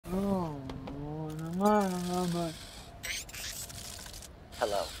Hello,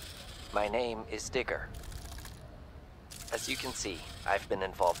 my name is Digger. As you can see, I've been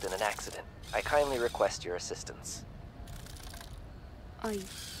involved in an accident. I kindly request your assistance. I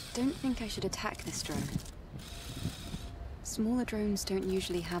don't think I should attack this drone. Smaller drones don't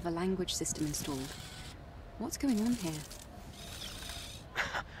usually have a language system installed. What's going on here?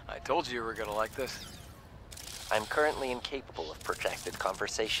 I told you were gonna like this. I'm currently incapable of protracted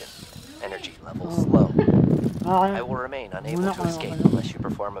conversation. Energy levels low. I will remain unable to escape unless you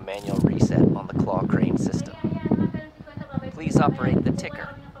perform a manual reset on the claw crane system. Please operate the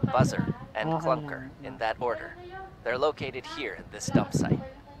ticker, buzzer, and clunker in that order. They're located here at this dump site.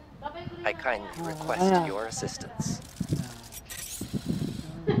 I kindly request your assistance.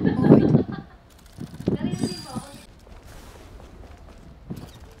 All right.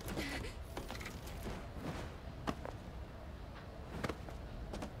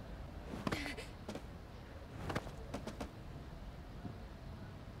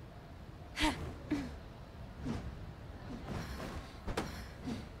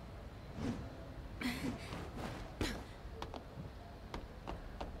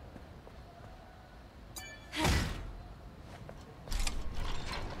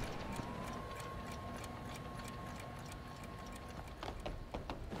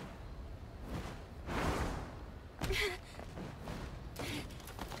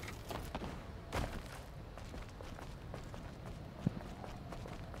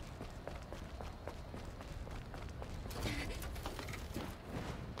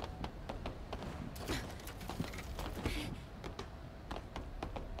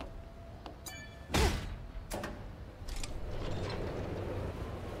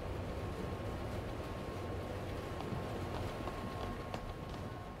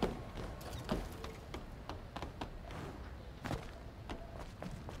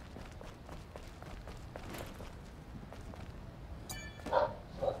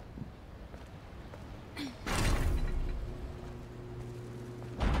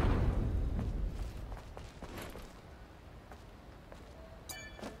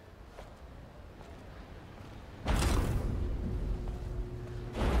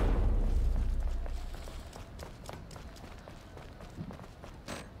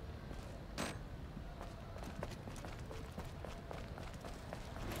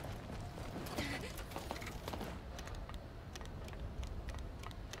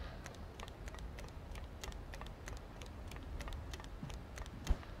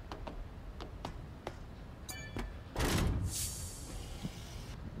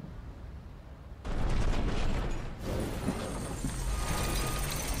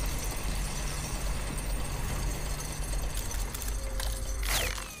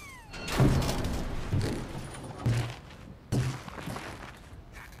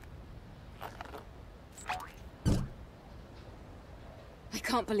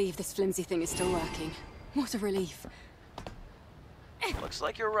 I can't believe this flimsy thing is still working. What a relief. Looks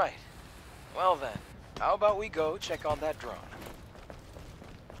like you're right. Well then, how about we go check on that drone?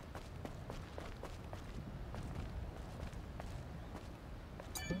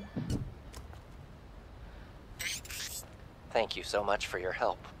 Thank you so much for your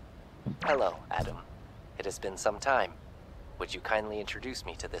help. Hello, Adam. It has been some time. Would you kindly introduce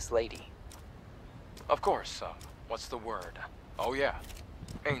me to this lady? Of course, what's the word? Oh yeah,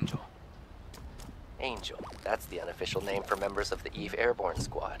 Angel. Angel. That's the unofficial name for members of the Eve Airborne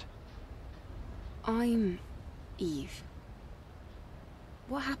Squad. I'm Eve.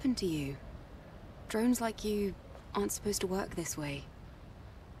 What happened to you? Drones like you aren't supposed to work this way.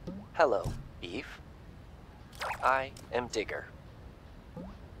 Hello, Eve. I am Digger.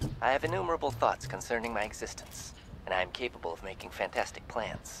 I have innumerable thoughts concerning my existence, and I am capable of making fantastic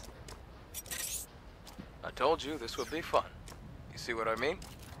plans. I told you this would be fun. You see what I mean?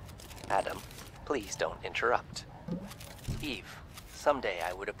 Adam, please don't interrupt. Eve, someday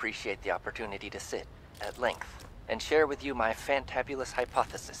I would appreciate the opportunity to sit, at length, and share with you my fantabulous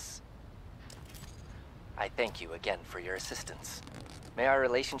hypothesis. I thank you again for your assistance. May our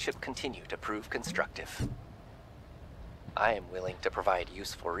relationship continue to prove constructive. I am willing to provide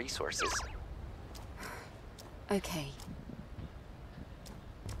useful resources. Okay,